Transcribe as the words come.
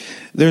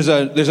There's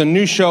a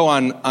new show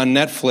on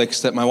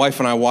Netflix that my wife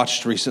and I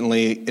watched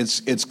recently.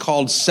 It's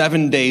called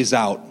 7 Days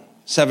Out.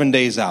 7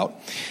 Days Out.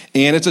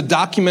 And it's a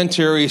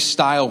documentary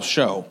style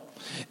show.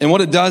 And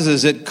what it does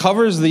is it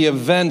covers the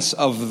events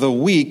of the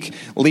week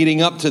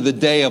leading up to the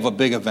day of a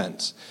big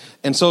event.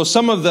 And so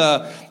some of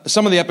the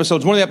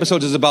episodes, one of the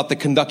episodes is about the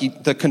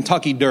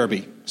Kentucky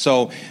Derby.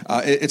 So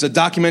it's a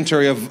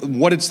documentary of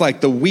what it's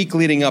like the week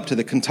leading up to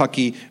the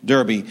Kentucky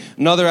Derby.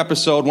 Another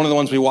episode, one of the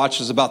ones we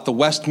watched, is about the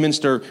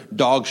Westminster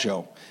Dog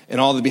Show and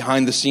all the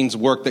behind-the-scenes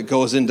work that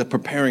goes into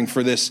preparing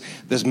for this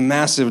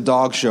massive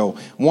dog show.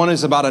 One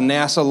is about a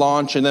NASA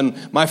launch, and then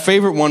my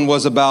favorite one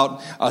was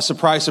about,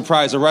 surprise,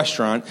 surprise, a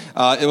restaurant.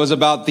 It was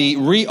about the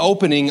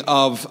reopening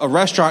of a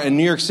restaurant in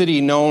New York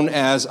City known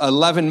as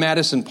 11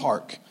 Madison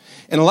Park.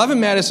 And 11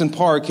 Madison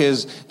Park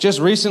has just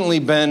recently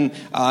been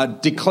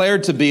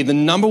declared to be the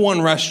number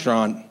one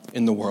restaurant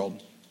in the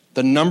world.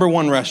 The number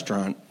one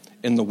restaurant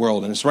in the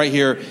world. And it's right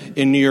here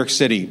in New York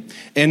City.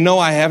 And no,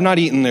 I have not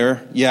eaten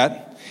there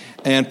yet.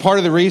 And part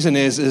of the reason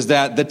is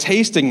that the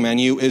tasting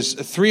menu is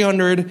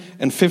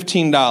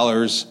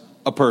 $315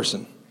 a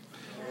person.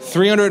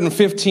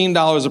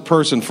 $315 a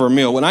person for a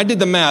meal. When I did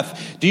the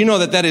math, do you know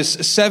that is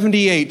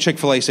 78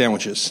 Chick-fil-A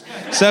sandwiches?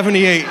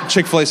 78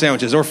 Chick-fil-A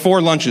sandwiches, or 4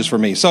 lunches for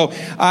me. So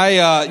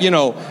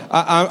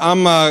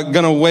I'm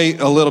going to wait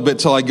a little bit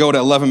till I go to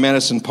 11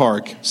 Madison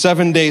Park.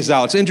 7 Days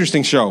Out. It's an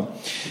interesting show.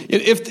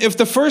 If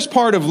the first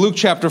part of Luke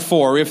chapter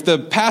 4, if the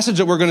passage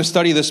that we're going to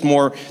study this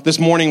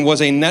morning was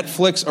a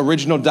Netflix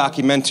original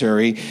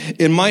documentary,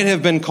 it might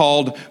have been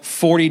called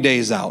 40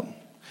 Days Out.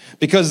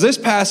 Because this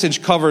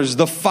passage covers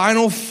the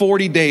final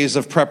 40 days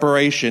of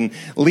preparation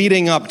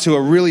leading up to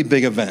a really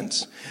big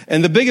event.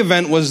 And the big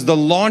event was the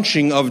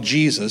launching of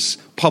Jesus'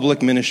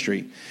 public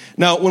ministry.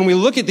 Now, when we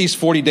look at these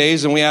 40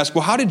 days and we ask,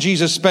 well, how did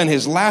Jesus spend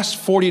his last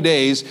 40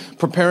 days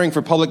preparing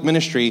for public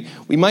ministry?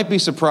 We might be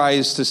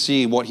surprised to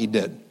see what he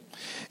did.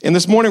 And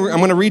this morning, I'm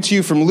going to read to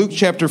you from Luke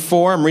chapter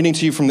 4. I'm reading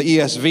to you from the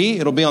ESV.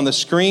 It'll be on the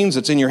screens.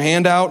 It's in your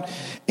handout.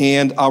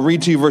 And I'll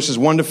read to you verses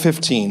 1 to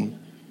 15.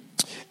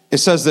 It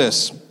says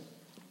this: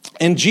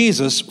 "And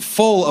Jesus,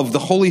 full of the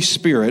Holy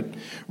Spirit,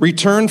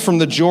 returned from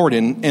the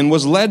Jordan and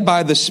was led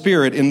by the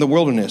Spirit in the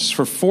wilderness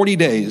for 40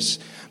 days,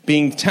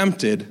 being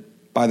tempted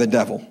by the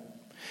devil.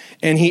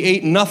 And he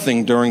ate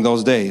nothing during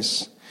those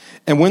days.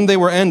 And when they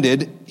were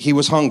ended, he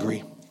was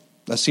hungry."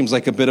 That seems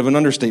like a bit of an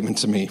understatement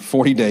to me.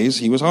 40 days,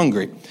 he was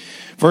hungry.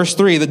 Verse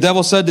 3, "The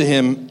devil said to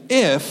him,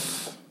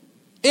 if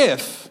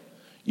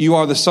you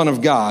are the Son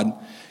of God,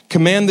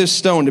 command this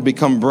stone to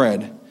become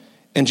bread.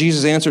 And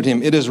Jesus answered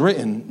him, 'It is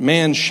written,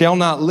 man shall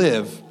not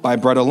live by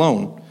bread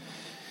alone.'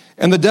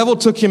 And the devil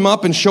took him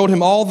up and showed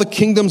him all the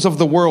kingdoms of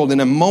the world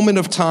in a moment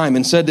of time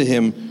and said to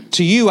him,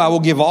 'To you I will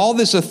give all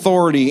this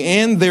authority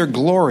and their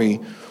glory,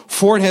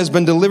 for it has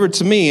been delivered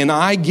to me, and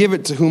I give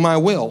it to whom I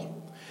will.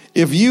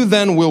 If you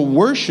then will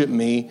worship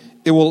me,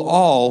 it will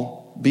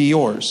all be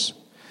yours.'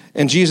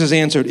 And Jesus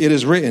answered, 'It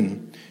is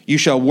written, you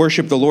shall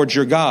worship the Lord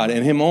your God,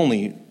 and him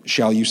only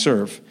shall you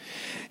serve.'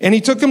 And he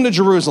took him to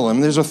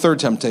Jerusalem," there's a third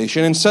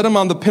temptation, "and set him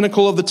on the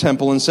pinnacle of the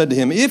temple and said to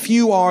him, 'If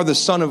you are the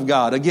Son of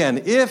God,'"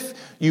 again, "if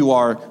you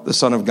are the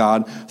Son of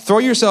God, "throw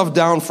yourself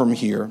down from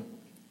here.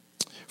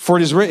 For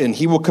it is written,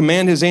 he will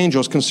command his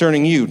angels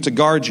concerning you to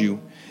guard you,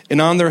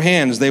 and on their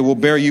hands they will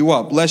bear you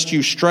up, lest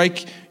you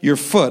strike your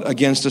foot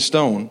against a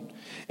stone.'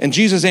 And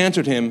Jesus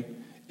answered him,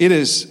 'It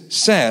is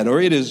said,' or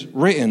 'it is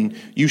written,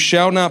 you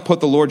shall not put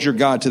the Lord your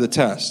God to the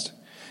test.'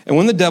 And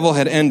when the devil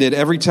had ended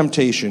every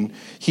temptation,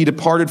 he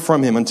departed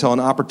from him until an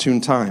opportune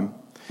time.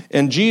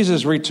 And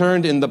Jesus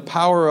returned in the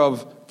power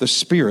of the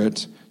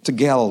Spirit to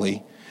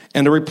Galilee.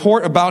 And a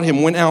report about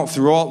him went out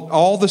through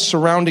all the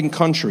surrounding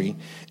country,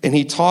 and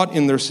he taught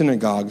in their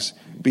synagogues,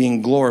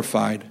 being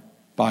glorified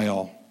by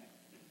all."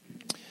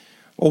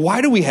 Well,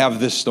 why do we have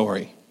this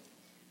story?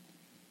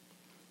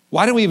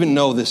 Why do we even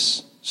know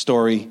this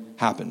story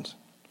happened?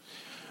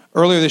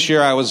 Earlier this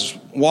year, I was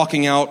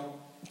walking out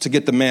to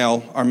get the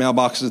mail. Our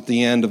mailbox is at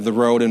the end of the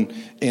road, and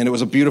it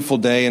was a beautiful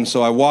day, and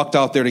so I walked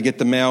out there to get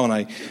the mail, and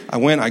I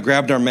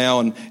grabbed our mail,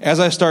 and as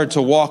I started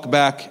to walk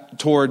back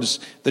towards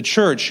the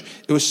church,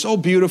 it was so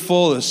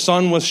beautiful. The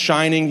sun was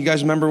shining. You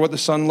guys remember what the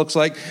sun looks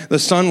like? The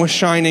sun was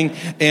shining,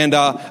 and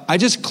I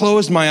just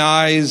closed my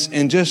eyes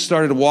and just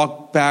started to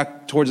walk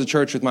back towards the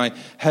church with my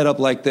head up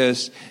like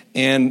this,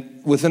 and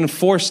within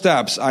 4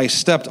 steps, I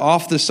stepped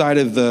off the side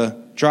of the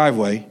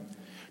driveway,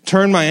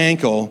 turned my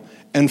ankle,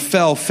 and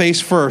fell face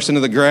first into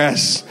the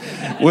grass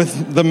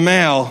with the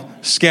mail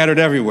scattered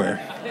everywhere.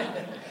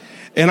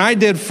 And I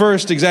did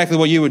first exactly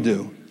what you would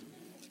do.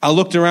 I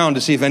looked around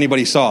to see if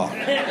anybody saw.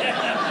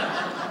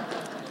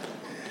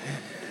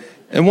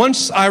 And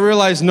once I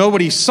realized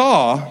nobody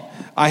saw,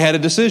 I had a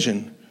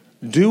decision.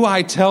 Do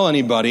I tell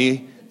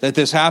anybody that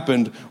this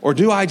happened, or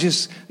do I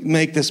just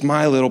make this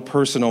my little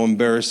personal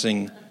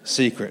embarrassing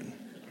secret?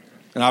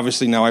 And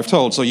obviously now I've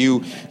told, so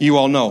you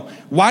all know.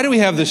 Why do we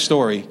have this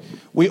story?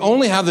 We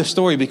only have this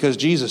story because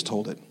Jesus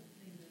told it.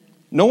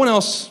 No one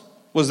else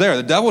was there.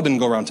 The devil didn't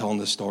go around telling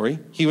this story.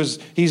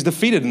 He's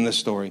defeated in this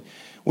story.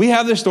 We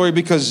have this story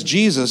because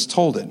Jesus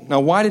told it.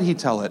 Now, why did he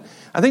tell it?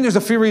 I think there's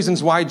a few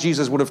reasons why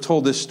Jesus would have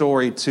told this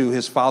story to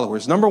his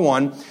followers. Number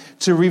one,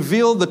 to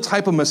reveal the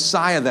type of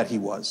Messiah that he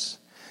was.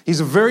 He's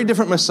a very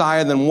different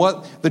Messiah than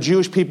what the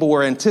Jewish people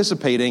were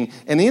anticipating.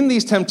 And in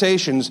these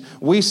temptations,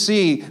 we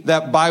see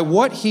that by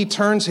what he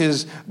turns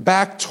his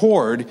back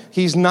toward,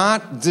 he's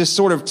not this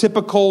sort of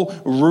typical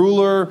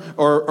ruler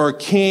or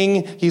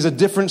king. He's a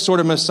different sort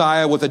of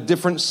Messiah with a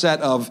different set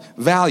of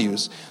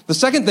values. The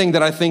second thing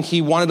that I think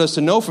he wanted us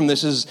to know from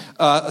this is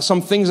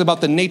some things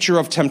about the nature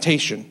of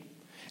temptation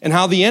and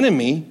how the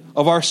enemy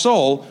of our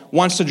soul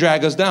wants to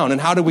drag us down and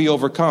how do we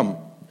overcome.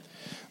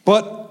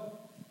 But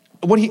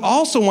what he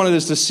also wanted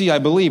us to see, I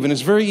believe, and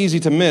it's very easy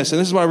to miss, and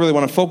this is what I really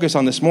want to focus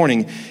on this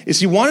morning, is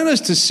he wanted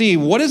us to see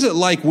what is it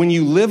like when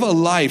you live a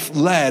life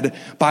led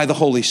by the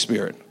Holy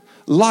Spirit.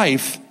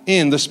 Life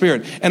in the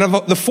Spirit. And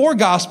of the four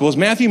Gospels,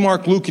 Matthew,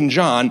 Mark, Luke, and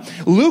John,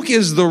 Luke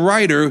is the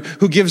writer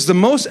who gives the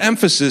most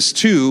emphasis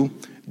to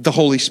the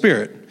Holy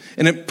Spirit.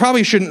 And it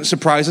probably shouldn't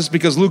surprise us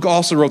because Luke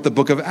also wrote the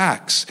book of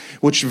Acts,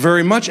 which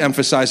very much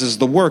emphasizes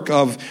the work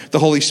of the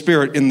Holy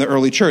Spirit in the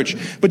early church.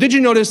 But did you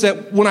notice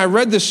that when I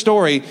read this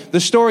story, the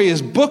story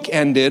is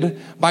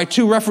bookended by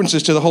two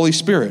references to the Holy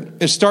Spirit?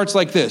 It starts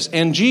like this: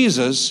 and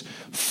Jesus,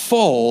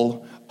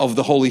 full of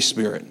the Holy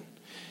Spirit,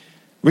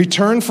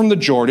 returned from the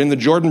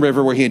Jordan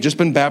River, where he had just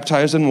been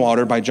baptized in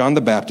water by John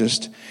the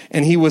Baptist,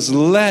 and he was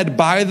led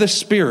by the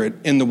Spirit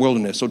in the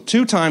wilderness. So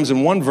 2 times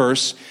in one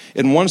verse,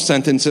 in one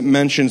sentence, it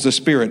mentions the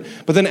Spirit.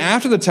 But then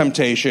after the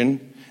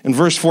temptation, in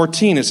verse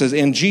 14, it says,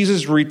 and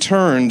Jesus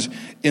returned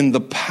in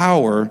the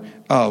power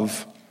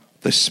of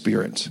the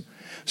Spirit.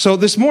 So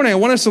this morning, I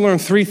want us to learn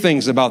 3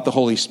 things about the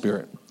Holy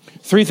Spirit.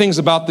 3 things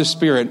about the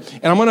Spirit.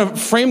 And I'm going to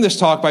frame this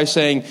talk by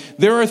saying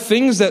there are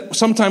things that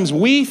sometimes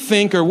we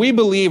think or we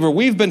believe or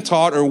we've been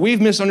taught or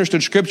we've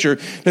misunderstood Scripture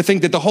to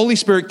think that the Holy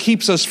Spirit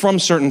keeps us from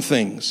certain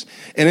things.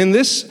 And in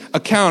this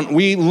account,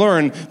 we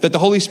learn that the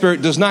Holy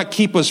Spirit does not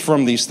keep us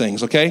from these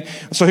things, okay?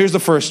 So here's the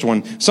first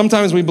one.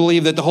 Sometimes we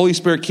believe that the Holy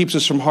Spirit keeps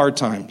us from hard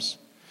times.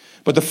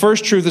 But the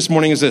first truth this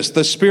morning is this: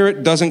 the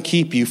Spirit doesn't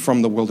keep you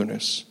from the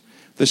wilderness.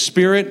 The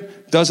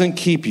Spirit doesn't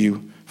keep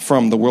you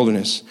from the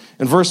wilderness.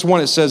 In verse 1,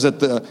 it says that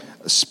the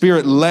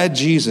Spirit led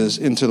Jesus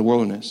into the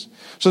wilderness.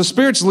 So the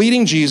Spirit's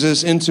leading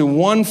Jesus into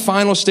one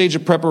final stage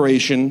of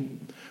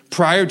preparation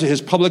prior to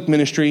his public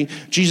ministry.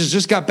 Jesus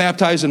just got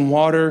baptized in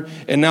water,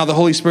 and now the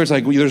Holy Spirit's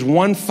like, well, there's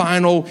one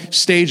final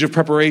stage of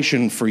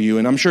preparation for you.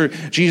 And I'm sure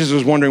Jesus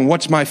was wondering,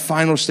 what's my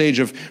final stage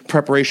of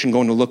preparation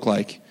going to look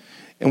like?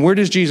 And where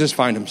does Jesus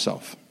find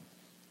himself?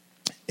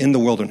 In the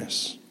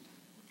wilderness,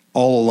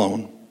 all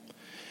alone.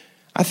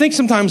 I think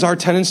sometimes our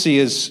tendency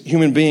as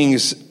human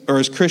beings or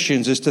as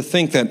Christians is to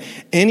think that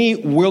any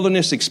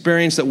wilderness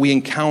experience that we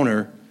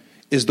encounter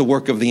is the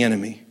work of the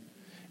enemy.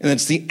 And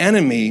it's the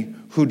enemy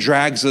who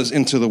drags us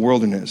into the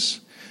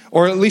wilderness.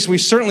 Or at least we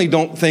certainly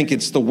don't think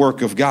it's the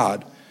work of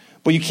God.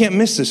 But you can't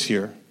miss this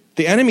here.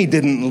 The enemy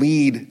didn't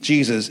lead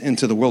Jesus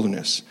into the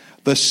wilderness.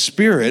 The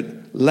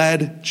Spirit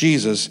led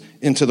Jesus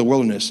into the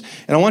wilderness.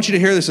 And I want you to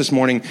hear this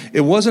morning.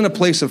 It wasn't a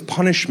place of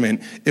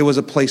punishment. It was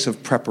a place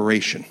of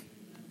preparation.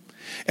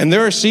 And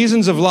there are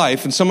seasons of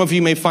life, and some of you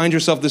may find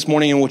yourself this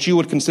morning in what you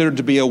would consider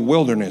to be a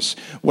wilderness,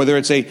 whether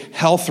it's a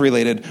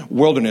health-related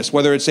wilderness,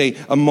 whether it's a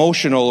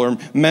emotional or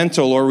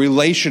mental or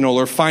relational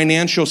or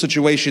financial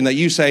situation that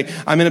you say,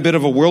 I'm in a bit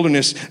of a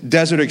wilderness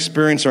desert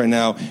experience right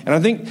now. And I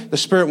think the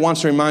Spirit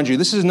wants to remind you,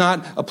 this is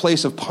not a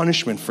place of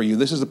punishment for you.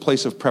 This is a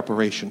place of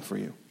preparation for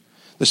you.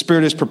 The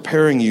Spirit is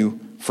preparing you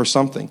for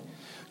something.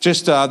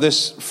 Just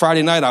this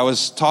Friday night, I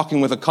was talking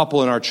with a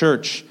couple in our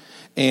church,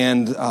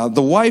 and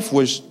the wife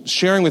was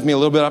sharing with me a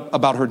little bit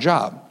about her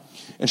job.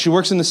 And she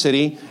works in the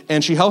city,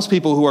 and she helps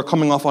people who are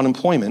coming off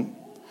unemployment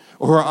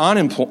or who are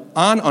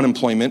on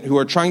unemployment who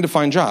are trying to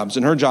find jobs.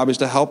 And her job is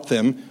to help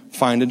them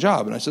find a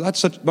job. And I said,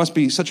 that must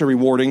be such a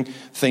rewarding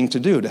thing to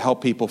do, to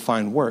help people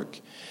find work.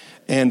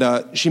 And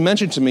she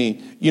mentioned to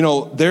me,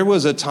 there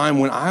was a time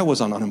when I was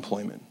on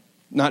unemployment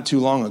not too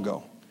long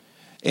ago.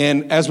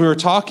 And as we were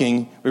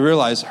talking, we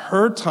realized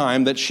her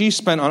time that she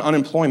spent on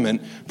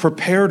unemployment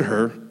prepared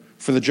her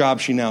for the job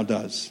she now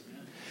does.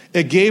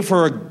 It gave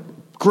her a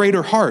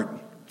greater heart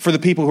for the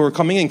people who are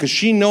coming in because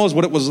she knows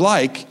what it was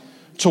like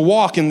to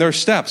walk in their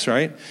steps,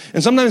 right?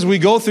 And sometimes we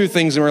go through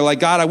things and we're like,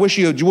 God, I wish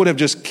you would have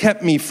just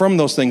kept me from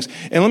those things.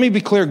 And let me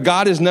be clear,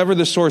 God is never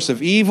the source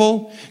of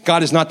evil.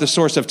 God is not the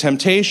source of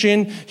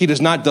temptation. He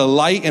does not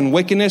delight in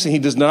wickedness, and he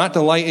does not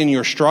delight in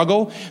your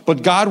struggle.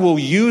 But God will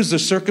use the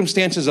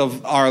circumstances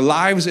of our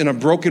lives in a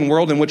broken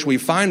world in which we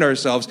find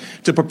ourselves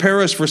to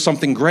prepare us for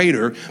something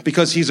greater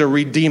because he's a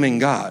redeeming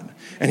God,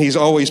 and he's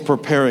always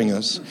preparing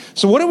us.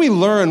 So what do we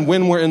learn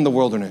when we're in the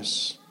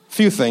wilderness?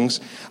 Few things.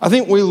 I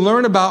think we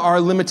learn about our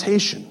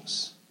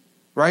limitations,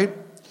 right?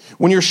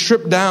 When you're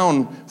stripped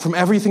down from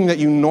everything that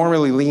you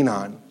normally lean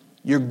on,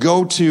 your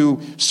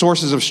go-to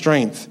sources of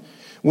strength.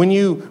 When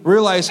you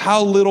realize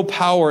how little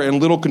power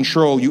and little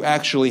control you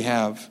actually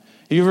have. Have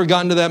you ever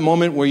gotten to that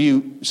moment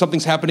where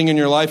something's happening in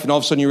your life and all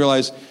of a sudden you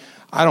realize,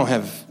 I don't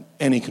have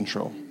any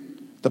control.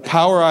 The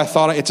power I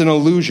thought, it's an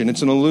illusion.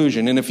 It's an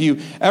illusion. And if you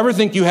ever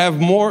think you have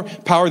more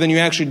power than you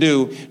actually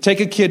do, take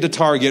a kid to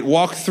Target,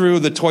 walk through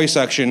the toy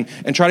section,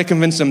 and try to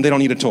convince them they don't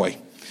need a toy.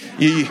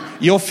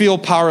 You'll feel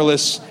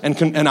powerless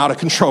and out of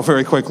control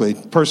very quickly.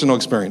 Personal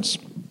experience.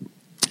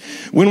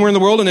 When we're in the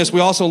wilderness, we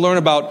also learn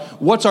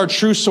about what's our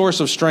true source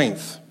of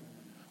strength.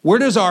 Where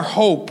does our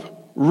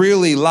hope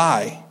really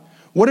lie?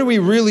 What are we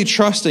really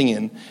trusting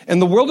in?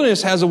 And the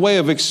wilderness has a way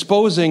of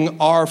exposing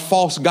our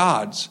false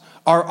gods,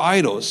 our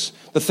idols,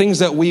 the things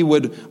that we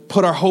would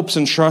put our hopes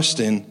and trust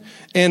in.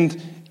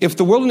 And if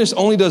the wilderness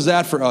only does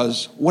that for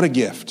us, what a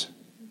gift.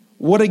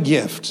 What a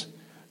gift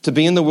to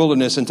be in the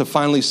wilderness and to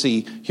finally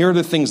see, here are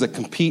the things that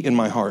compete in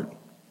my heart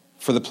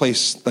for the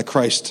place that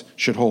Christ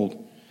should hold.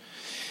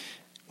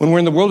 When we're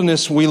in the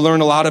wilderness, we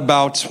learn a lot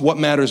about what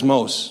matters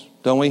most,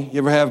 don't we? You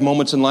ever have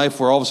moments in life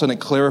where all of a sudden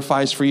it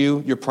clarifies for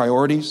you your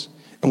priorities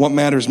and what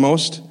matters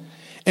most?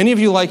 Any of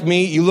you like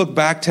me, you look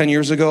back 10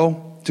 years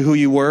ago to who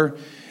you were,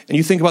 and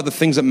you think about the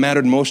things that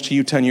mattered most to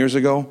you 10 years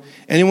ago?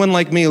 Anyone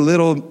like me a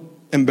little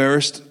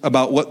embarrassed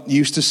about what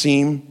used to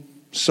seem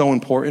so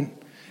important,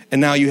 and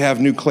now you have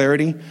new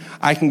clarity?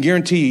 I can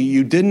guarantee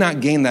you did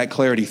not gain that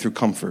clarity through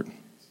comfort.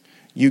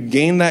 You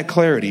gained that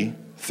clarity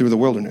through the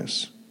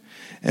wilderness.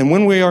 And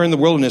when we are in the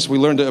wilderness, we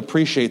learn to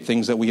appreciate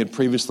things that we had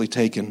previously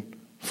taken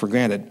for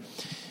granted.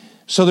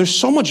 So there's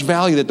so much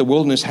value that the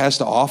wilderness has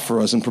to offer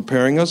us in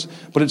preparing us,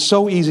 but it's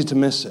so easy to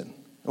miss it.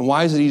 And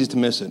why is it easy to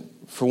miss it?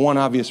 For one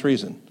obvious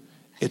reason.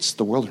 It's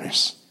the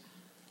wilderness.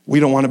 We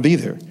don't want to be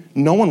there.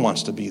 No one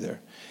wants to be there.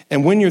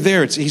 And when you're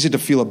there, it's easy to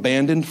feel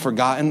abandoned,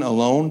 forgotten,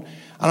 alone.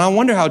 And I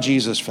wonder how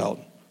Jesus felt.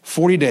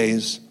 40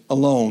 days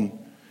alone.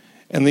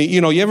 And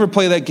you ever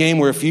play that game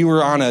where if you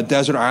were on a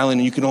desert island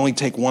and you could only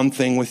take one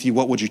thing with you,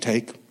 what would you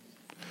take?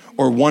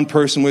 Or one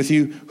person with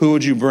you, who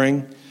would you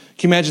bring?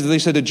 Can you imagine that they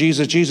said to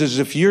Jesus, Jesus,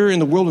 if you're in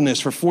the wilderness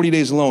for 40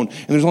 days alone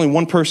and there's only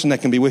one person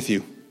that can be with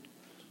you,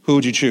 who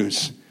would you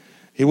choose?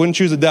 He wouldn't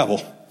choose the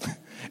devil.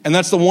 And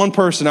that's the one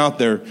person out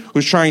there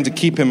who's trying to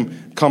keep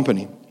him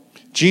company.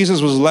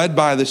 Jesus was led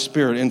by the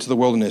Spirit into the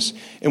wilderness.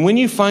 And when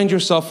you find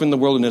yourself in the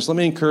wilderness, let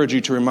me encourage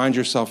you to remind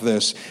yourself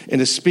this and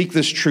to speak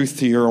this truth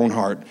to your own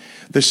heart.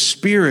 The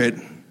Spirit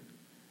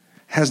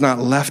has not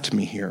left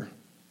me here.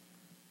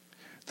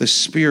 The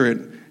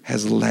Spirit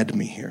has led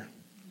me here.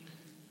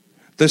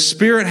 The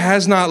Spirit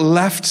has not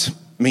left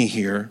me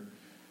here.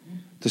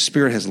 The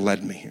Spirit has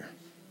led me here.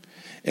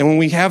 And when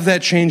we have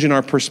that change in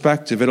our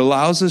perspective, it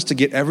allows us to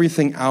get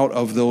everything out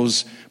of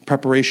those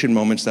preparation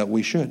moments that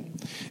we should.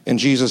 And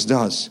Jesus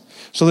does.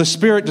 So the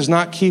Spirit does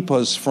not keep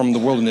us from the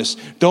wilderness.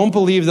 Don't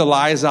believe the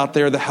lies out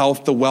there, the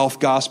health, the wealth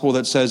gospel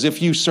that says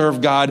if you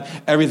serve God,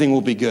 everything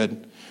will be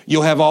good.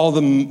 You'll have all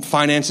the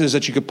finances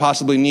that you could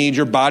possibly need.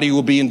 Your body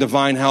will be in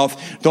divine health.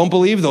 Don't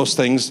believe those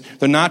things.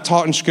 They're not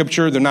taught in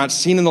Scripture. They're not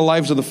seen in the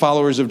lives of the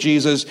followers of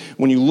Jesus.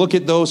 When you look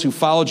at those who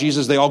follow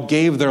Jesus, they all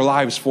gave their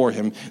lives for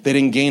him. They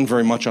didn't gain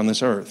very much on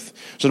this earth.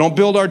 So don't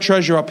build our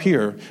treasure up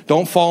here.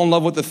 Don't fall in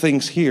love with the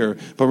things here,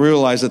 but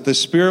realize that the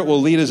Spirit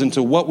will lead us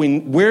into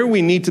where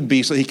we need to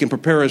be so he can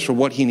prepare us for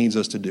what he needs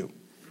us to do.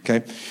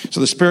 Okay,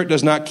 so the Spirit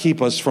does not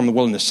keep us from the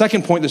wilderness.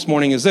 Second point this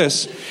morning is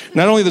this.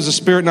 Not only does the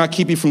Spirit not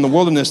keep you from the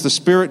wilderness, the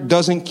Spirit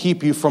doesn't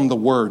keep you from the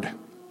Word.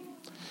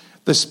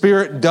 The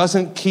Spirit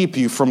doesn't keep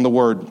you from the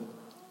Word.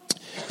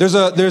 There's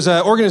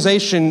an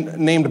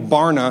organization named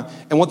Barna,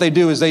 and what they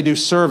do is they do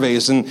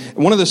surveys. And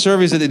one of the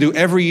surveys that they do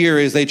every year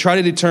is they try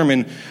to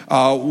determine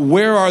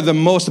where are the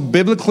most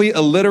biblically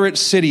illiterate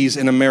cities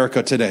in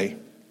America today.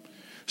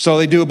 So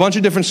they do a bunch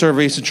of different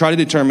surveys to try to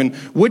determine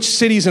which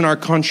cities in our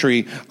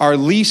country are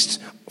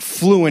least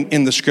fluent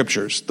in the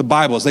Scriptures, the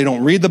Bibles. They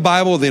don't read the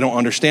Bible. They don't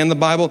understand the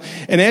Bible.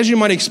 And as you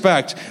might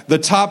expect, the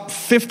top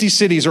 50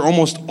 cities are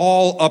almost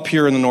all up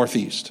here in the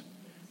Northeast.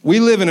 We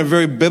live in a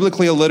very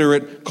biblically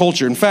illiterate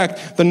culture. In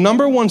fact, the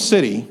number one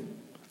city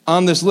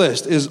on this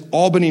list is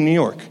Albany, New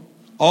York.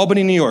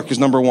 Albany, New York is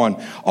number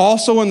one.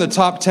 Also in the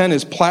top 10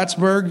 is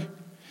Plattsburgh.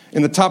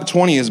 In the top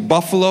 20 is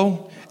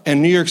Buffalo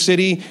and New York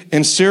City.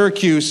 And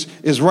Syracuse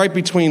is right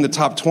between the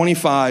top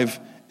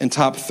 25 and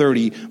top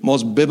 30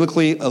 most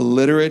biblically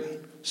illiterate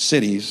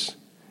cities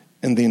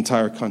in the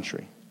entire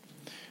country.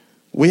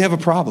 We have a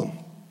problem.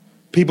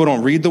 People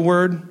don't read the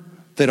Word.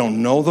 They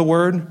don't know the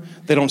Word.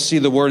 They don't see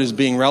the Word as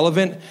being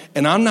relevant.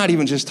 And I'm not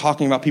even just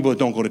talking about people that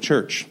don't go to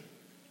church.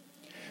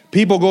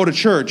 People go to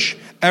church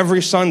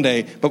every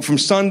Sunday, but from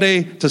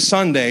Sunday to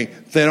Sunday,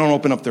 they don't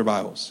open up their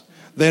Bibles.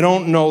 They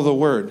don't know the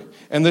Word.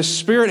 And the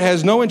Spirit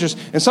has no interest.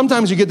 And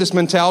sometimes you get this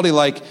mentality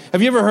like,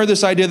 have you ever heard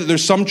this idea that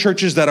there's some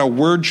churches that are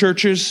word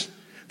churches?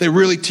 They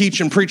really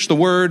teach and preach the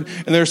Word.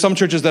 And there are some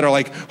churches that are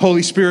like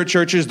Holy Spirit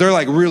churches. They're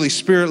like really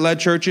Spirit-led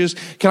churches.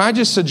 Can I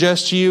just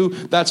suggest to you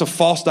that's a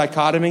false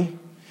dichotomy?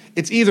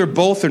 It's either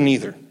both or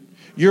neither.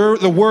 You're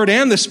the Word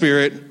and the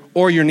Spirit,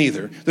 or you're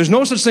neither. There's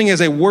no such thing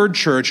as a Word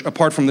church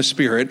apart from the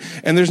Spirit,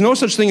 and there's no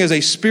such thing as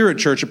a Spirit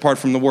church apart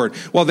from the Word.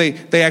 Well,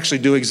 they actually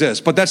do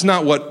exist, but that's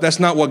not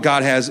what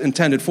God has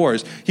intended for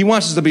us. He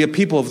wants us to be a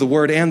people of the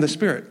Word and the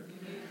Spirit.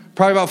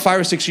 probably about 5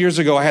 or 6 years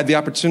ago, I had the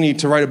opportunity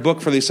to write a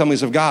book for the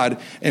Assemblies of God,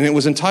 and it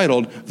was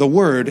entitled The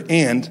Word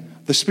and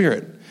the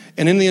Spirit.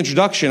 And in the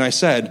introduction, I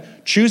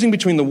said, choosing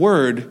between the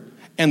Word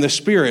and the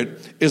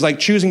Spirit is like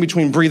choosing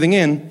between breathing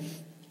in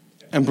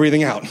and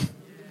breathing out.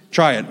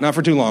 Try it. Not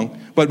for too long,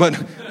 but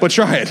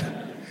try it.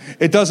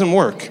 It doesn't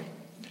work.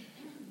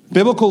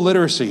 Biblical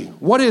literacy.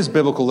 What is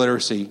biblical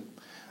literacy?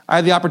 I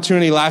had the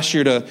opportunity last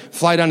year to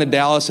fly down to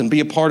Dallas and be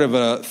a part of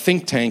a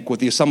think tank with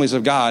the Assemblies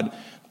of God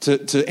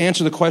to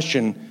answer the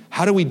question,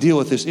 how do we deal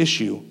with this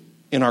issue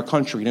in our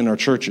country and in our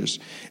churches?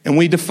 And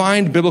we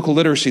defined biblical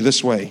literacy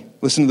this way.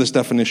 Listen to this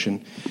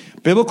definition.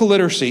 Biblical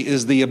literacy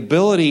is the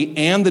ability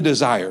and the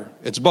desire,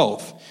 it's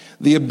both,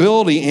 the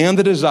ability and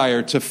the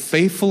desire to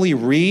faithfully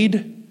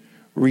read,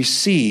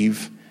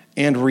 receive,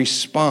 and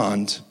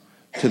respond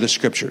to the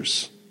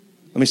Scriptures.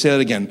 Let me say that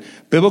again.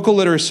 Biblical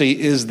literacy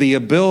is the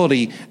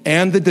ability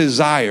and the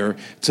desire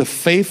to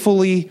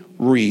faithfully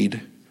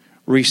read,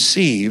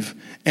 receive,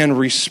 and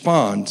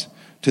respond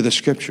to the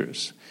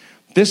Scriptures.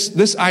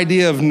 This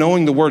idea of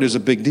knowing the Word is a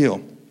big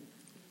deal.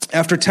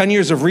 After 10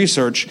 years of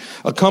research,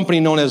 a company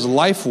known as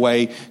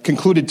Lifeway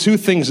concluded 2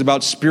 things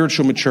about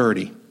spiritual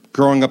maturity,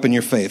 growing up in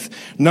your faith.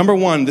 Number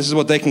 1, this is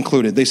what they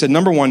concluded. They said,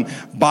 number 1,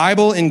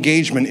 Bible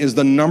engagement is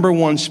the number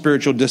 1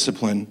 spiritual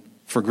discipline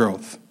for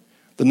growth.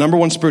 The number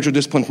 1 spiritual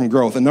discipline from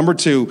growth. And number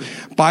 2,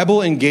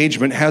 Bible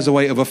engagement has a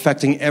way of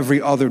affecting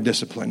every other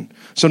discipline.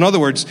 So in other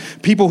words,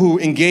 people who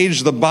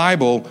engage the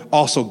Bible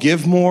also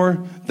give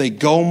more, they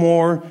go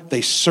more, they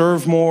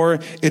serve more.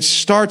 It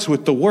starts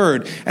with the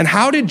Word. And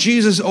how did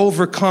Jesus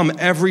overcome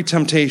every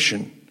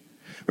temptation?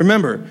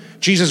 Remember,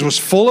 Jesus was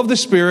full of the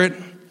Spirit.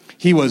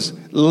 He was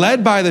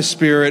led by the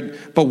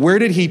Spirit. But where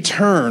did he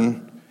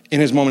turn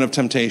in his moment of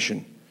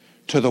temptation?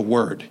 To the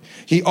Word.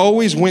 He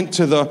always went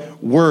to the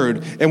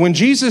Word. And when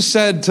Jesus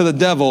said to the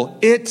devil,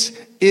 "It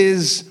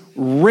is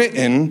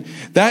written,"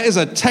 that is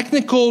a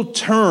technical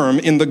term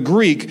in the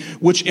Greek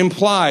which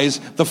implies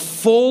the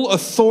full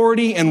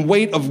authority and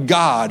weight of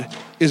God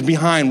is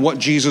behind what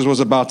Jesus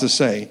was about to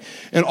say.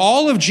 And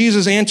all of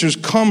Jesus' answers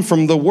come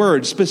from the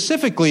Word,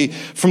 specifically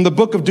from the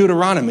book of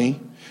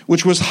Deuteronomy,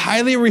 which was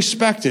highly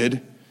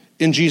respected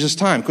in Jesus'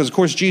 time. Because, of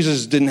course,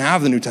 Jesus didn't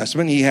have the New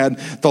Testament. He had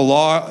the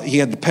law, he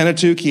had the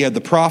Pentateuch, he had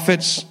the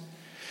prophets,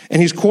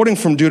 and he's quoting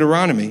from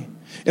Deuteronomy.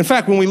 In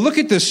fact, when we look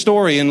at this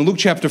story in Luke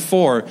chapter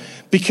 4,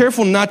 be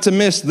careful not to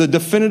miss the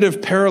definitive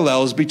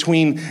parallels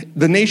between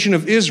the nation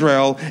of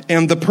Israel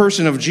and the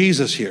person of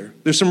Jesus here.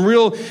 There's some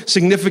real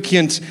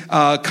significant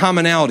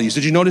commonalities.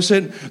 Did you notice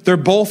it? They're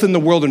both in the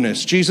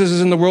wilderness. Jesus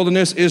is in the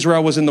wilderness.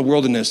 Israel was in the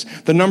wilderness.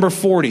 The number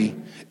 40.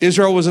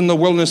 Israel was in the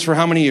wilderness for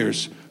how many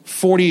years?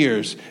 40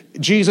 years.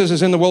 Jesus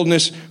is in the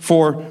wilderness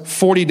for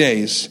 40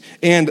 days.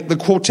 And the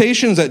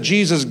quotations that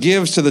Jesus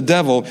gives to the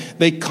devil,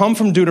 they come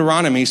from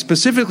Deuteronomy,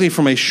 specifically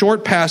from a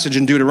short passage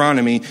in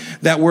Deuteronomy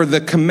that were the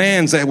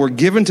commands that were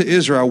given to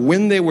Israel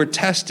when they were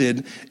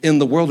tested in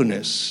the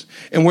wilderness.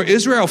 And where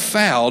Israel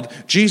failed,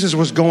 Jesus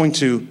was going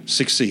to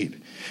succeed.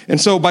 And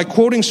so by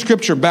quoting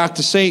scripture back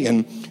to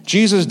Satan,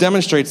 Jesus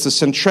demonstrates the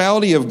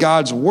centrality of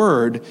God's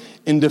word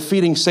in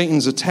defeating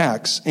Satan's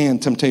attacks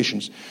and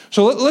temptations.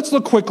 So let's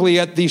look quickly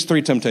at these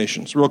 3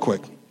 temptations, real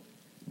quick.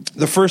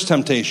 The first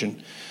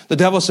temptation, the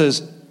devil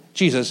says,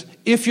 Jesus,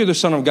 if you're the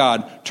Son of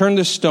God, turn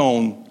this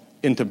stone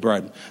into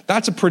bread.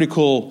 That's a pretty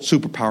cool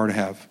superpower to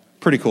have.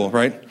 Pretty cool,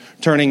 right?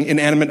 Turning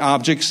inanimate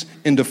objects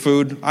into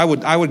food. I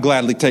would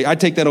gladly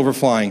I'd take that over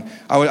flying.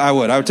 I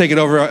would take it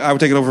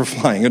over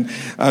flying. And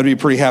I'd be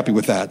pretty happy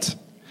with that.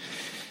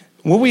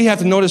 What we have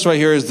to notice right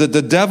here is that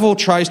the devil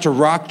tries to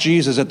rock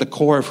Jesus at the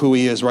core of who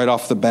he is right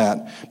off the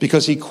bat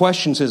because he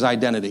questions his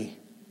identity.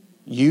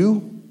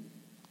 You,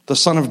 the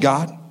Son of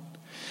God?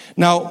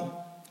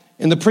 Now,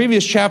 in the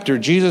previous chapter,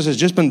 Jesus has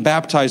just been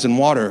baptized in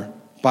water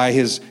by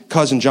his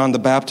cousin John the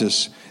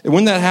Baptist. And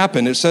when that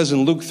happened, it says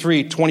in Luke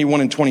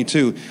 3:21 and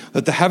 22,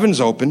 that the heavens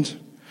opened,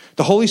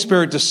 the Holy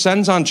Spirit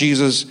descends on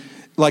Jesus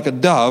like a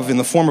dove, in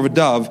the form of a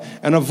dove,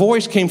 and a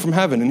voice came from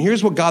heaven. And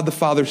here's what God the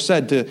Father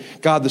said to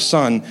God the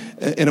Son,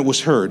 and it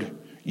was heard.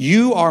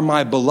 You are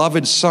my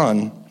beloved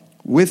Son.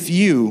 With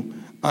you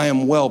I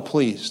am well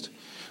pleased.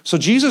 So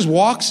Jesus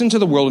walks into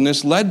the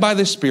wilderness, led by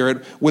the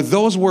Spirit, with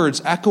those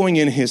words echoing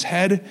in his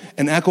head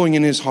and echoing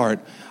in his heart.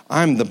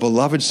 I'm the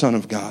beloved Son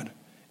of God,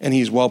 and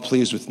he's well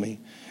pleased with me.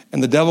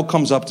 And the devil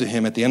comes up to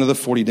him at the end of the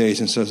 40 days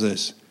and says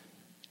this,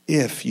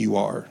 if you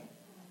are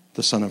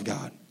the Son of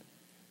God.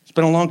 It's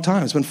been a long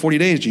time. It's been 40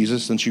 days,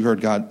 Jesus, since you heard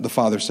God, the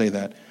Father, say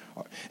that.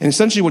 And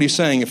essentially what he's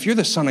saying, if you're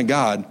the Son of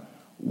God,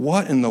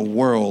 what in the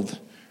world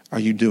are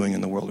you doing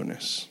in the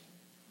wilderness?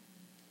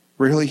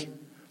 Really?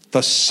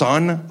 The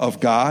Son of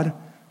God?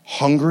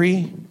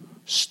 Hungry?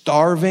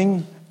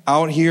 Starving?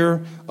 Out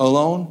here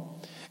alone?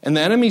 And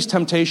the enemy's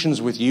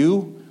temptations with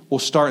you will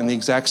start in the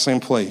exact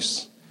same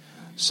place.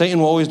 Satan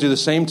will always do the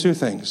same 2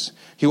 things.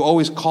 He will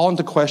always call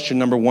into question,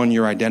 number 1,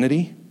 your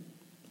identity.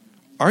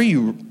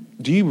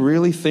 Do you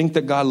really think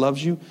that God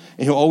loves you?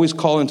 And he'll always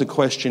call into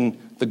question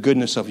the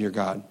goodness of your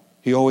God.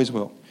 He always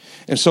will.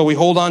 And so we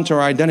hold on to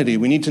our identity.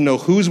 We need to know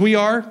whose we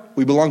are.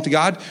 We belong to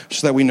God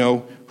so that we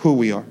know who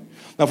we are.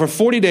 Now, for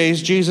 40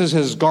 days, Jesus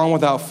has gone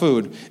without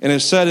food. And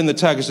it's said in the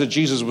text that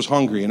Jesus was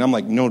hungry. And I'm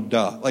like, no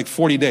duh. Like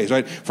 40 days,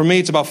 right? For me,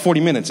 it's about 40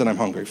 minutes and I'm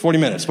hungry. 40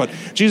 minutes. But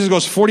Jesus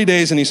goes 40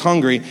 days and he's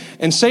hungry.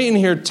 And Satan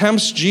here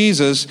tempts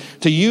Jesus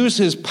to use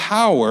his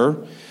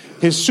power,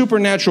 his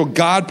supernatural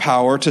God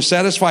power, to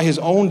satisfy his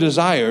own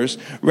desires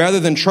rather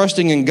than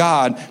trusting in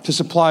God to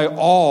supply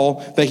all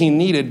that he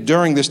needed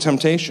during this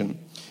temptation.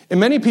 And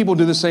many people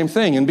do the same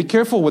thing. And be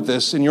careful with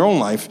this in your own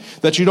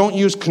life, that you don't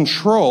use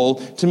control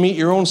to meet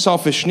your own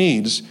selfish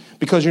needs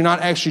because you're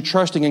not actually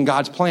trusting in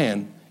God's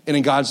plan and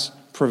in God's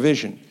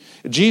provision.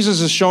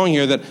 Jesus is showing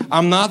here that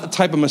I'm not the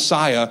type of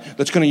Messiah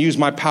that's going to use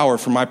my power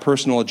for my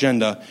personal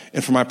agenda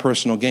and for my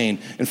personal gain.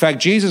 In fact,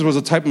 Jesus was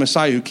the type of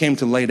Messiah who came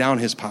to lay down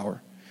his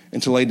power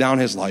and to lay down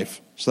his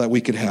life so that we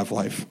could have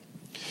life.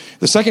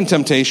 The second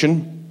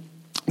temptation,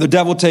 the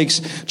devil takes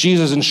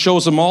Jesus and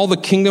shows him all the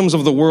kingdoms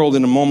of the world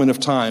in a moment of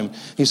time.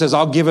 He says,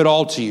 I'll give it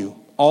all to you,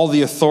 all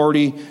the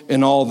authority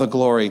and all the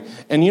glory.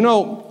 And you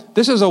know,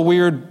 this is a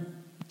weird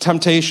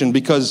temptation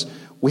because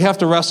we have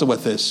to wrestle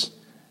with this.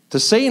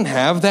 Does Satan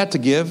have that to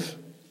give?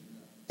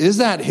 Is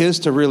that his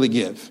to really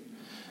give?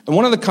 And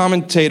one of the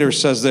commentators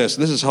says this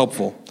is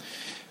helpful.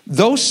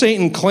 Though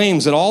Satan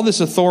claims that all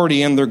this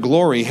authority and their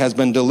glory has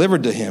been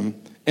delivered to him,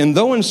 and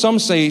though in some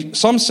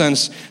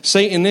sense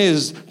Satan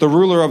is the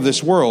ruler of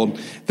this world,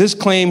 this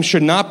claim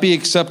should not be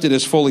accepted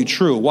as fully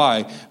true.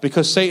 Why?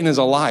 Because Satan is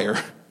a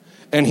liar,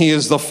 and he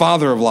is the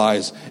father of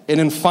lies. And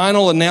in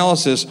final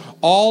analysis,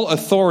 all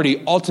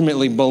authority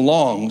ultimately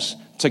belongs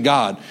to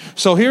God.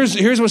 So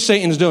here's what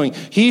Satan's doing.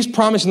 He's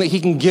promising that he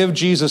can give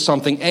Jesus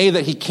something, A,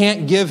 that he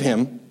can't give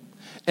him,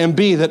 and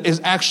B, that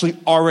is actually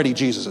already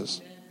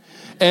Jesus's.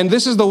 And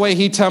this is the way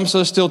he tempts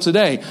us still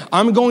today.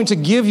 I'm going to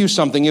give you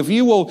something. If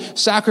you will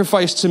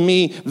sacrifice to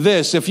me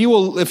this, if you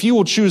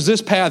will choose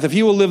this path, if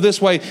you will live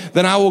this way,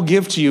 then I will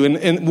give to you.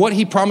 And what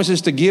he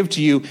promises to give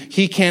to you,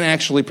 he can't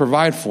actually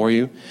provide for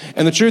you.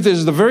 And the truth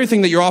is, the very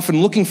thing that you're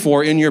often looking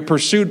for in your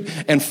pursuit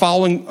and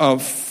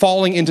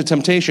falling into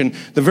temptation,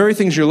 the very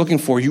things you're looking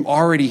for, you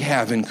already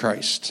have in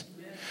Christ.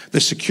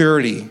 The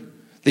security,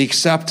 the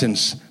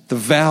acceptance, the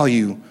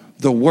value,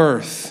 the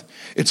worth.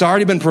 It's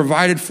already been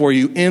provided for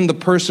you in the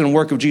person and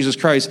work of Jesus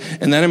Christ.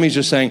 And the enemy's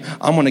just saying,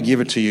 I'm going to give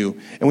it to you.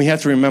 And we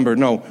have to remember,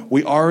 no,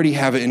 we already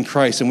have it in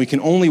Christ. And we can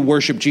only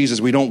worship Jesus.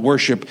 We don't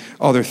worship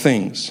other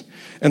things.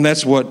 And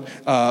that's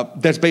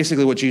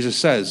basically what Jesus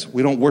says.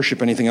 We don't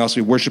worship anything else.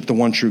 We worship the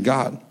one true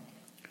God.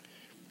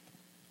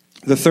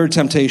 The third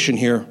temptation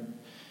here,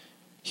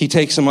 he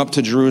takes him up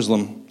to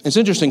Jerusalem. It's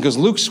interesting because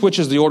Luke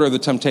switches the order of the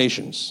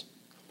temptations.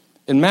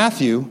 In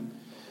Matthew,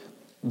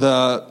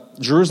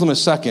 Jerusalem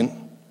is second,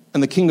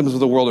 and the kingdoms of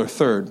the world are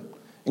third.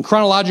 And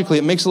chronologically,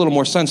 it makes a little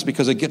more sense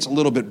because it gets a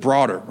little bit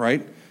broader,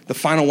 right? The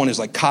final one is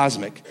like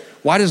cosmic.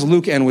 Why does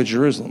Luke end with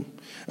Jerusalem?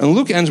 And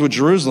Luke ends with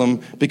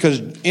Jerusalem because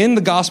in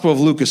the Gospel of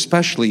Luke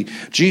especially,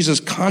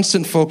 Jesus'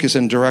 constant focus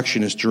and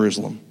direction is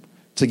Jerusalem,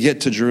 to get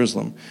to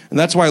Jerusalem. And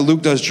that's why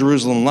Luke does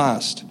Jerusalem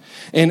last.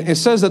 And it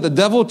says that the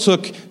devil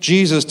took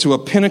Jesus to a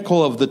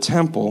pinnacle of the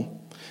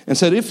temple and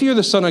said, if you're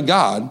the Son of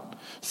God,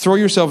 throw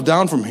yourself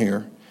down from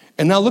here.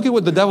 And now look at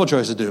what the devil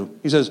tries to do.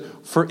 He says,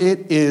 for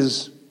it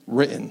is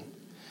written.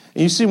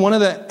 And you see, one of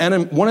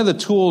the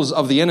tools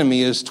of the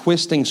enemy is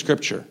twisting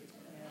Scripture,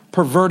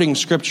 perverting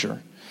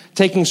Scripture,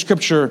 taking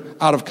Scripture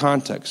out of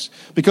context.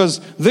 Because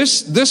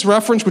this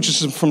reference, which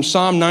is from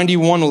Psalm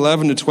 91,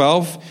 11 to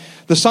 12,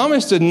 the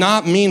psalmist did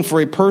not mean for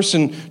a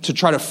person to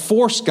try to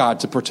force God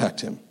to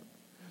protect him,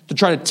 to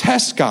try to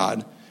test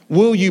God.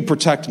 Will you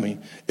protect me?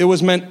 It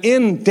was meant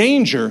in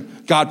danger,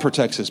 God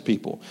protects his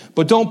people.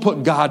 But don't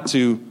put God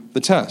to the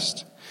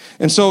test.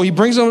 And so he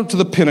brings them up to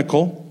the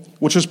pinnacle,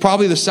 which was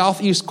probably the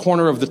southeast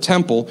corner of the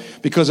temple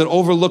because it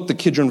overlooked the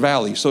Kidron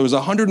Valley. So it was a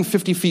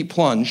 150 feet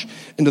plunge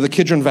into the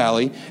Kidron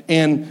Valley.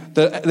 And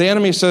the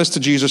enemy says to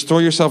Jesus, throw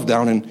yourself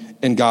down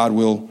and God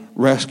will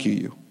rescue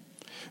you.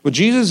 But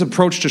Jesus'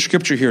 approach to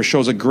Scripture here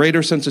shows a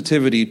greater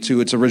sensitivity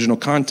to its original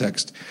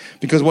context.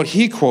 Because what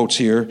he quotes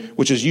here,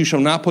 which is, you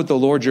shall not put the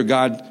Lord your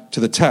God to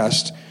the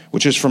test,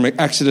 which is from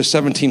Exodus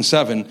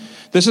 17:7.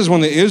 This is when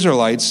the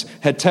Israelites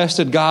had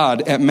tested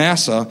God at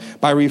Massa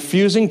by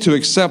refusing to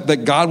accept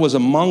that God was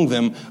among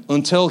them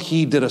until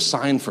he did a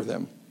sign for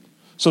them.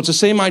 So it's the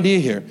same idea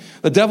here.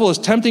 The devil is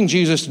tempting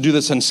Jesus to do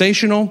the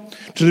sensational,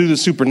 to do the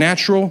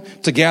supernatural,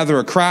 to gather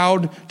a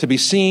crowd, to be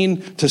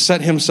seen, to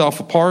set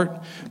himself apart.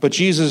 But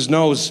Jesus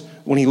knows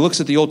when he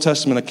looks at the Old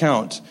Testament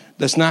account,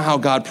 that's not how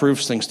God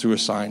proves things through a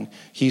sign.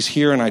 He's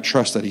here, and I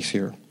trust that he's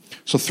here.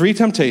 So 3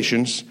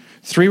 temptations,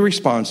 3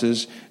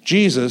 responses.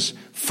 Jesus,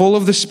 full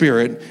of the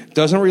Spirit,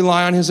 doesn't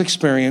rely on his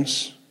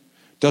experience,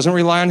 doesn't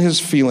rely on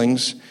his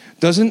feelings,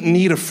 doesn't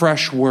need a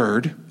fresh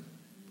word.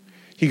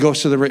 He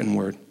goes to the written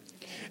word.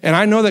 And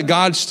I know that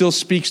God still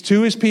speaks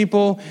to his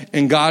people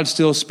and God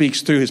still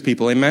speaks through his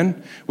people.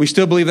 Amen? We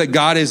still believe that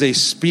God is a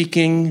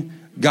speaking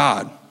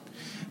God.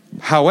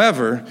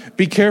 However,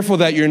 be careful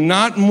that you're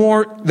not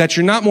more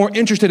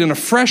interested in a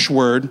fresh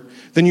word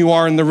than you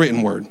are in the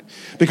written word.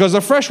 Because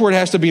the fresh word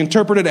has to be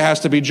interpreted, it has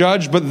to be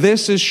judged, but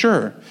this is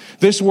sure.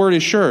 This word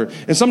is sure.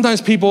 And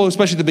sometimes people,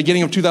 especially at the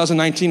beginning of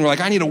 2019, were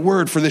like, I need a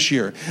word for this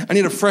year. I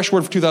need a fresh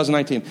word for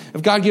 2019.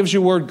 If God gives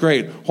you a word,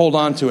 great, hold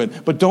on to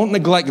it. But don't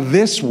neglect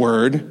this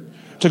word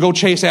to go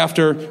chase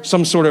after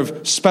some sort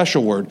of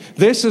special word.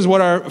 This is what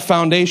our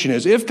foundation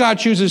is. If God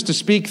chooses to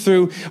speak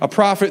through a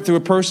prophet, through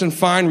a person,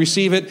 fine,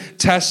 receive it,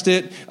 test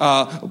it,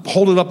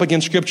 hold it up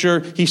against Scripture.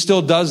 He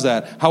still does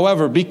that.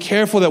 However, be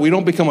careful that we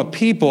don't become a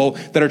people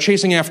that are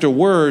chasing after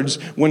words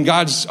when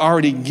God's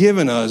already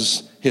given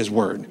us His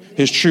word,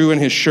 His true and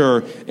His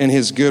sure and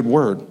His good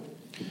word.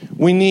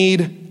 We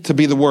need to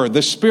be the word.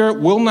 The Spirit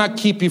will not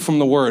keep you from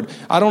the word.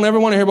 I don't ever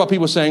want to hear about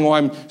people saying, well,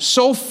 I'm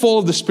so full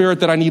of the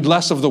Spirit that I need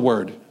less of the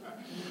word.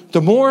 The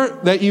more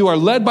that you are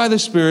led by the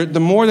Spirit, the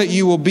more that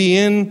you will be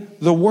in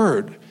the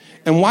Word.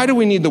 And why do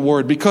we need the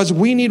Word? Because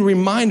we need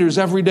reminders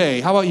every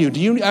day. How about you? Do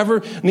you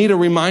ever need a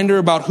reminder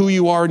about who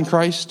you are in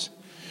Christ?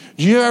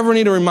 Do you ever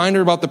need a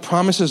reminder about the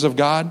promises of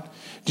God?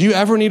 Do you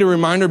ever need a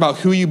reminder about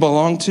who you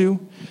belong to?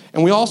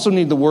 And we also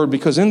need the Word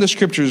because in the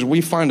Scriptures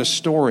we find a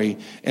story,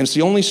 and it's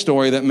the only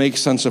story that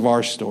makes sense of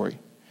our story.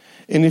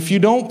 And if you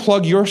don't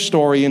plug your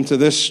story into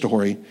this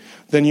story,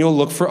 then you'll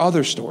look for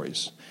other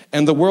stories.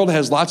 And the world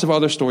has lots of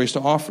other stories to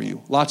offer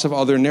you, lots of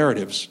other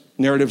narratives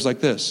like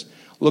this.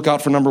 Look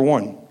out for number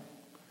 1.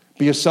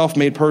 Be a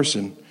self-made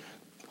person.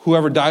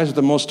 Whoever dies with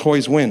the most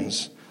toys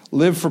wins.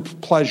 Live for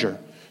pleasure.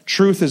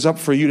 Truth is up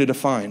for you to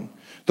define.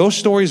 Those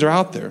stories are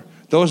out there.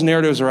 Those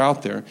narratives are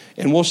out there.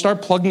 And we'll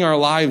start plugging our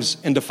lives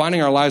and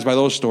defining our lives by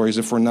those stories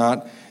if we're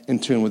not in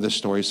tune with this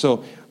story.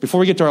 So before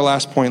we get to our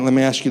last point, let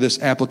me ask you this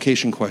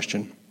application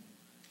question.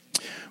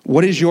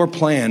 What is your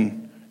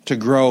plan to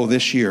grow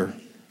this year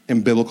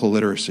in biblical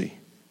literacy?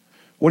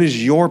 What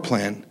is your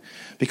plan?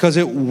 Because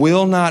it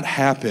will not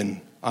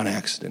happen on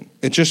accident.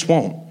 It just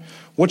won't.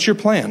 What's your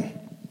plan?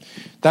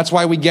 That's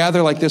why we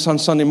gather like this on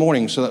Sunday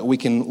morning so that we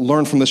can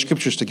learn from the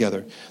Scriptures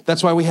together.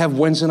 That's why we have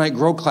Wednesday night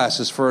grow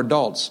classes for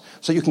adults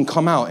so you can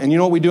come out. And you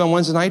know what we do on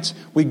Wednesday nights?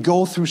 We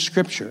go through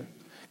Scripture.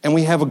 And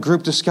we have a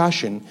group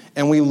discussion,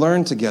 and we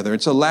learn together.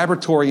 It's a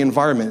laboratory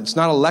environment. It's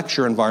not a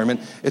lecture environment.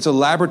 It's a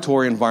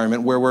laboratory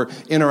environment where we're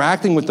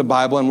interacting with the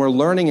Bible, and we're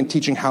learning and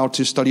teaching how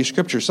to study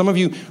Scripture. Some of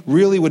you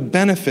really would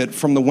benefit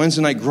from the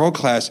Wednesday night grow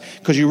class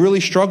because you really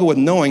struggle with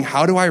knowing,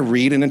 how do I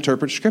read and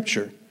interpret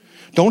Scripture?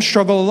 Don't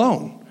struggle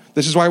alone.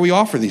 This is why we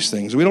offer these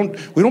things. We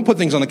don't put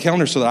things on the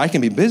calendar so that I can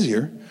be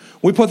busier.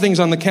 We put things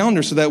on the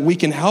calendar so that we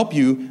can help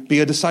you be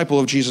a disciple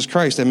of Jesus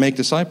Christ and make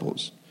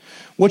disciples.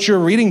 What's your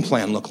reading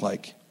plan look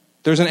like?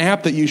 There's an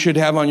app that you should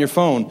have on your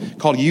phone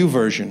called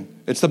YouVersion.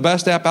 It's the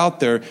best app out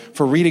there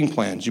for reading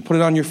plans. You put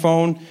it on your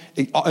phone.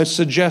 It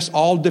suggests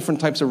all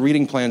different types of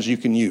reading plans you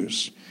can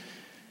use.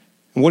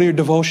 And what's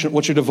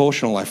your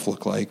devotional life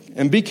look like?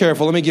 And be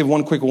careful. Let me give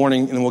one quick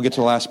warning, and then we'll get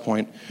to the last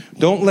point.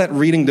 Don't let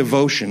reading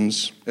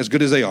devotions, as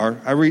good as they are,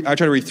 I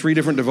try to read 3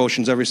 different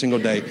devotions every single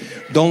day.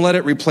 Don't let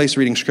it replace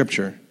reading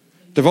Scripture.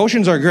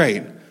 Devotions are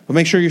great, but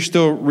make sure you're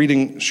still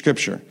reading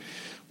Scripture.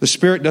 The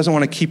Spirit doesn't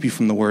want to keep you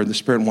from the Word. The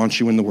Spirit wants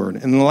you in the Word.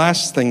 And the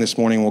last thing this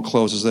morning we'll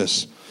close is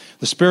this.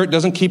 The Spirit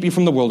doesn't keep you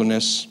from the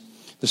wilderness.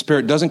 The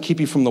Spirit doesn't keep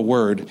you from the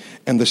Word.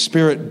 And the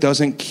Spirit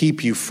doesn't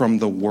keep you from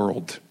the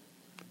world.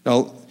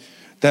 Now,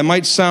 that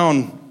might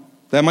sound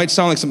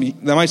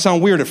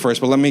weird at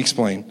first, but let me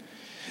explain.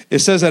 It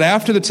says that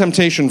after the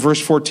temptation,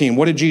 verse 14,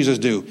 what did Jesus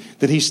do?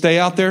 Did he stay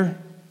out there?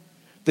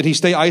 Did he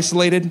stay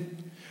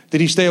isolated?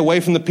 Did he stay away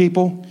from the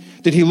people?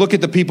 Did he look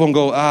at the people and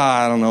go,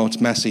 I don't know, it's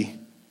messy.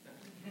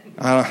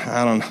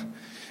 I don't know.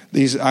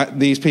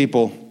 These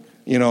people,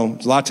 there's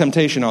a lot of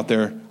temptation out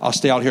there. I'll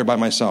stay out here by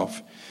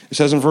myself. It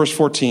says in verse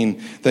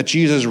 14 that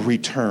Jesus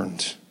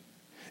returned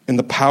in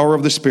the power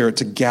of the Spirit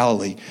to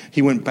Galilee.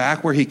 He went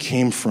back where he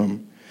came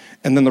from.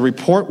 And then the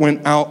report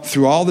went out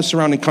through all the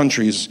surrounding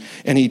countries,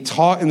 and he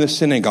taught in the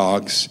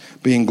synagogues,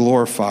 being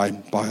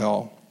glorified by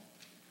all.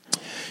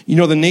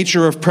 The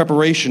nature of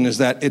preparation is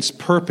that its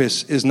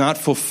purpose is not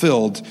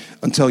fulfilled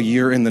until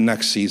you're in the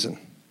next season.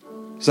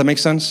 Does that make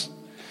sense?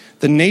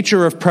 The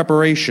nature of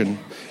preparation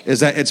is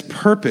that its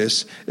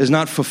purpose is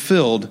not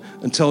fulfilled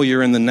until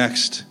you're in the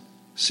next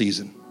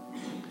season.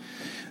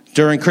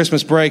 During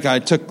Christmas break, I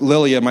took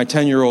Lilia, my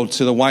 10-year-old,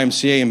 to the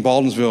YMCA in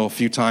Baldwinsville a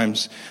few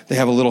times. They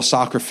have a little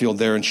soccer field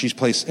there, and she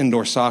plays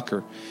indoor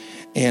soccer.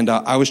 And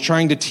I was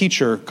trying to teach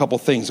her a couple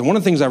things. And one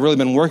of the things I've really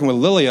been working with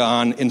Lilia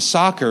on in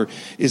soccer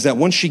is that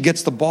once she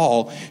gets the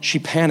ball, she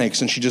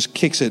panics and she just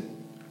kicks it.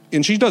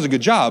 And she does a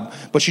good job,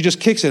 but she just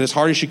kicks it as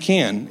hard as she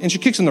can. And she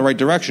kicks in the right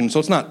direction, so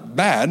it's not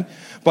bad.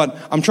 But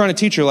I'm trying to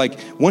teach her,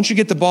 once you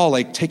get the ball,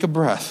 take a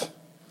breath.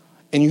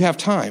 And you have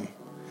time.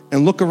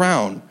 And look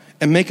around.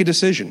 And make a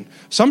decision.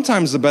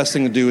 Sometimes the best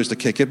thing to do is to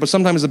kick it, but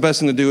sometimes the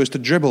best thing to do is to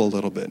dribble a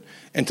little bit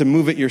and to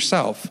move it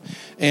yourself.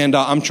 And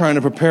I'm trying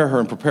to prepare her.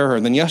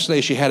 And then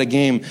yesterday she had a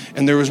game,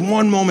 and there was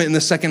one moment in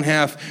the second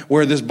half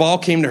where this ball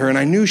came to her, and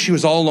I knew she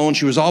was all alone.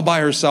 She was all by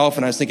herself,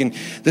 and I was thinking,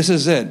 this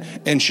is it.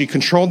 And she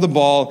controlled the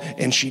ball,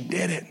 and she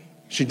did it.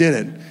 She did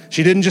it.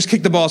 She didn't just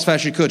kick the ball as fast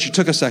as she could. She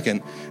took a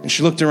second, and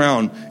she looked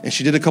around, and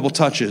she did a couple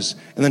touches,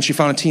 and then she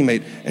found a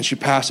teammate, and she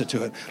passed it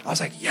to it. I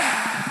was like,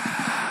 yeah.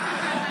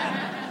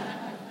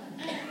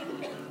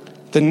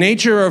 The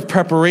nature of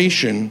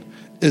preparation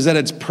is that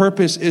its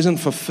purpose isn't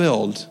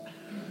fulfilled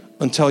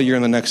until you're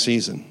in the next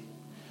season.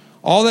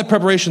 All that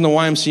preparation in the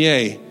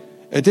YMCA,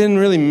 it didn't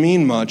really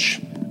mean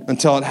much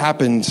until it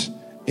happened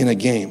in a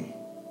game.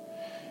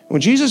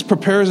 When Jesus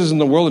prepares us in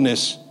the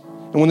wilderness,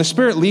 and when the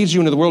Spirit leads you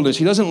into the wilderness,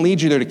 he doesn't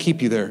lead you there to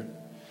keep you there.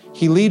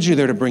 He leads you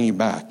there to bring you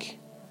back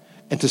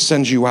and to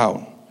send you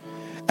out.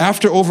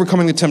 After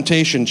overcoming the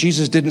temptation,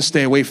 Jesus didn't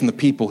stay away from the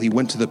people. He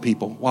went to the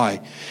people.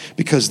 Why?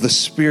 Because the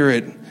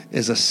Spirit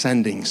is a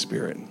sending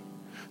Spirit.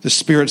 The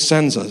Spirit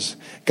sends us.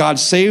 God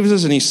saves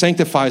us and he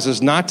sanctifies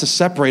us not to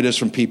separate us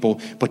from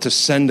people, but to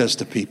send us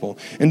to people.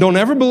 And don't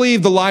ever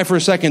believe the lie for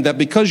a second that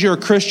because you're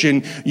a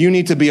Christian, you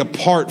need to be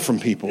apart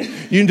from people.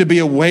 You need to be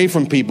away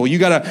from people. You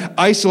got to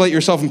isolate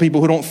yourself from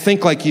people who don't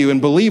think like you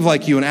and believe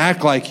like you and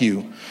act like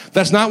you.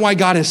 That's not why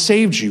God has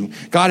saved you.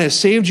 God has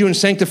saved you and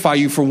sanctified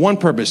you for one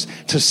purpose,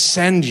 to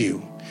send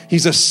you.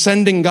 He's a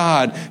sending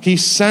God. He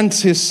sent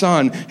his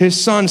Son. His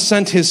Son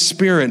sent his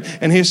Spirit,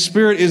 and his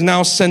Spirit is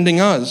now sending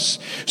us.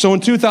 So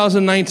in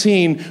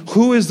 2019,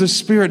 who is the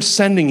Spirit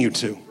sending you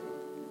to?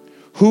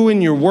 Who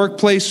in your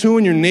workplace, who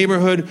in your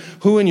neighborhood,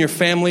 who in your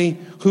family,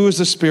 who is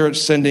the Spirit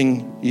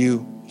sending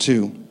you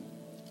to?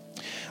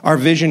 Our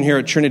vision here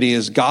at Trinity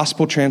is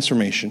gospel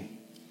transformation,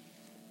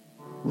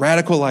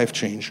 radical life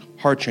change,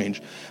 heart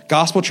change,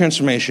 gospel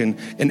transformation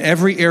in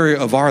every area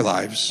of our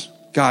lives.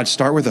 God,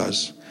 start with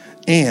us.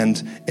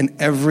 And in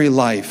every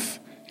life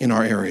in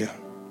our area.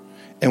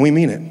 And we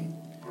mean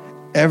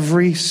it.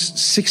 Every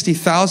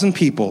 60,000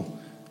 people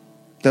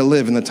that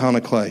live in the town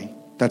of Clay,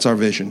 that's our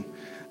vision.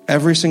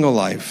 Every single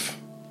life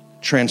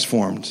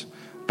transformed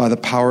by the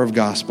power of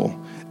gospel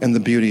and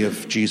the beauty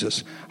of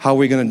Jesus. How are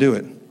we going to do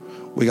it?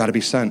 We got to be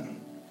sent.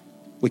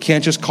 We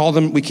can't just call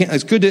them.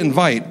 It's good to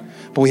invite,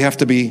 but we have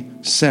to be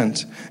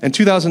sent. In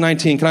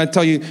 2019, can I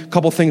tell you a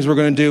couple things we're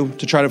going to do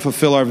to try to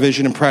fulfill our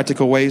vision in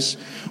practical ways?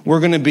 You're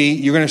going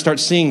to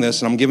start seeing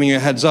this, and I'm giving you a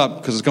heads up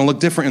because it's going to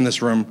look different in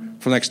this room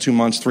for the next 2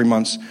 months, 3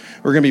 months.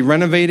 We're going to be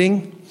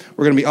renovating.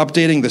 We're going to be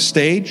updating the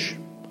stage,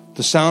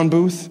 the sound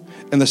booth,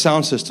 and the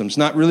sound systems.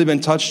 Not really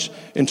been touched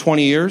in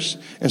 20 years.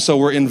 And so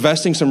we're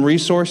investing some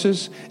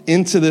resources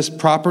into this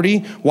property.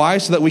 Why?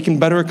 So that we can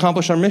better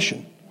accomplish our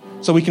mission.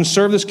 So we can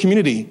serve this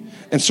community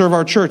and serve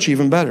our church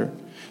even better.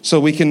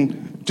 So we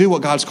can do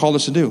what God's called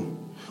us to do.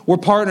 We're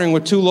partnering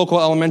with 2 local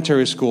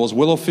elementary schools,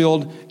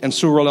 Willowfield and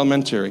Sioux Road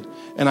Elementary.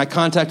 And I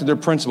contacted their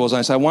principals and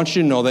I said, I want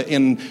you to know that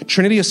in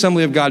Trinity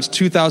Assembly of God's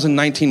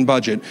 2019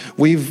 budget,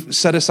 we've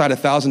set aside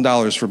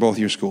 $1,000 for both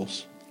your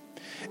schools.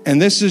 And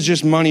this is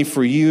just money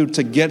for you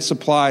to get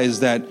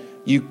supplies that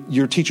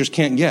your teachers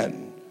can't get.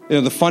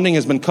 The funding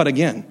has been cut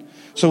again.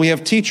 So we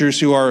have teachers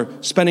who are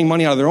spending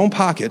money out of their own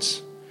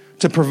pockets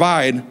to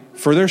provide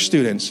for their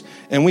students.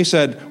 And we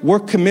said, we're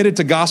committed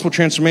to gospel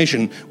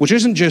transformation, which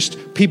isn't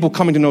just people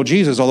coming to know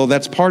Jesus, although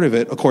that's part of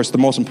it, of course, the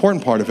most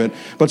important part of it,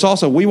 but it's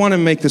also we want to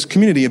make this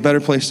community a better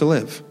place to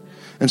live.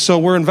 And so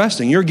we're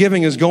investing. Your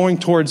giving is going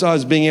towards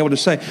us being able to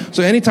say.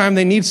 So anytime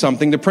they need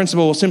something, the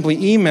principal will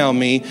simply email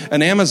me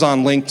an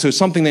Amazon link to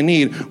something they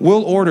need.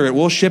 We'll order it.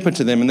 We'll ship it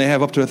to them. And they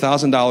have up to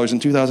 $1,000 in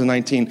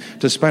 2019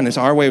 to spend. It's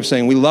our way of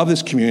saying we love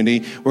this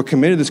community. We're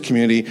committed to this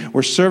community.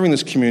 We're serving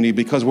this community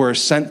because we're a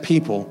sent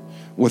people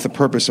with a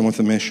purpose and with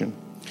a mission.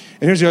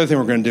 And here's the other thing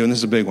we're going to do, and this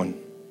is a big one.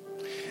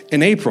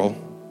 In April,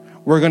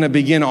 we're going to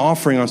begin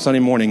offering on Sunday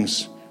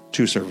mornings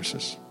 2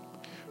 services.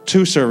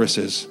 2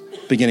 services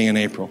beginning in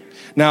April.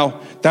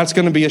 Now, that's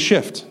going to be a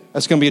shift.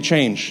 That's going to be a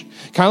change.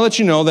 Can I let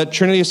you know that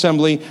Trinity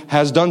Assembly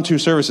has done 2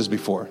 services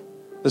before?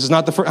 This is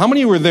not the first. How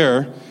many of you were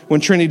there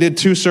when Trinity did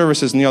 2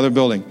 services in the other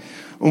building?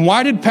 And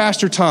why did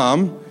Pastor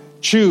Tom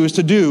choose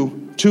to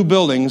do 2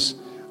 buildings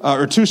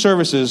or 2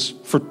 services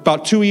for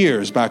about 2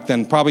 years back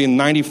then, probably in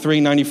 93,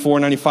 94,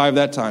 95,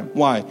 that time?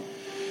 Why?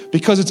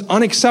 Because it's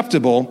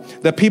unacceptable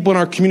that people in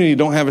our community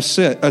don't have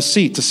a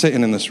seat to sit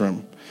in this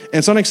room. And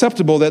it's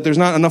unacceptable that there's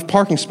not enough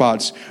parking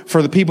spots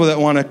for the people that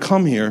want to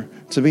come here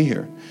to be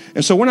here.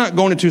 And so we're not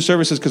going to 2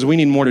 services because we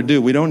need more to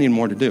do. We don't need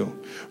more to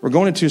do. We're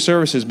going to 2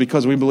 services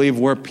because we believe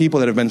we're people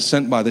that have been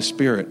sent by the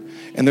Spirit.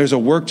 And there's a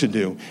work to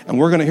do. And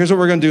here's what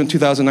we're going to do in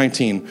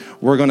 2019.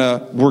 We're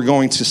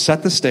going to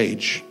set the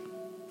stage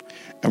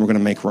and we're going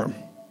to make room.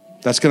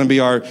 That's going to be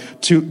our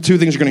two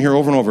things you're going to hear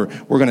over and over.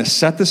 We're going to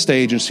set the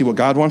stage and see what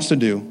God wants to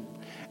do,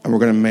 and we're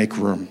going to make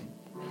room.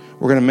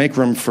 We're going to make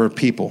room for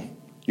people,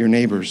 your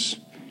neighbors,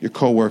 your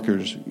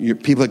coworkers, your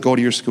people that go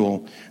to your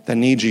school that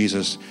need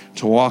Jesus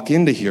to walk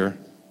into here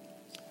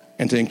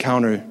and to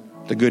encounter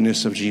the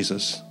goodness of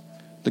Jesus,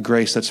 the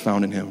grace that's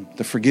found in him,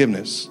 the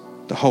forgiveness,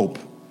 the hope,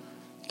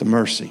 the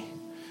mercy.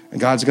 And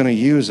God's going to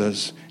use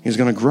us. He's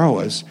going to grow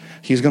us.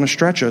 He's going to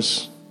stretch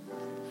us.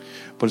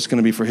 But it's going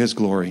to be for his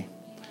glory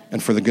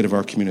and for the good of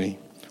our community.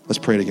 Let's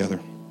pray together.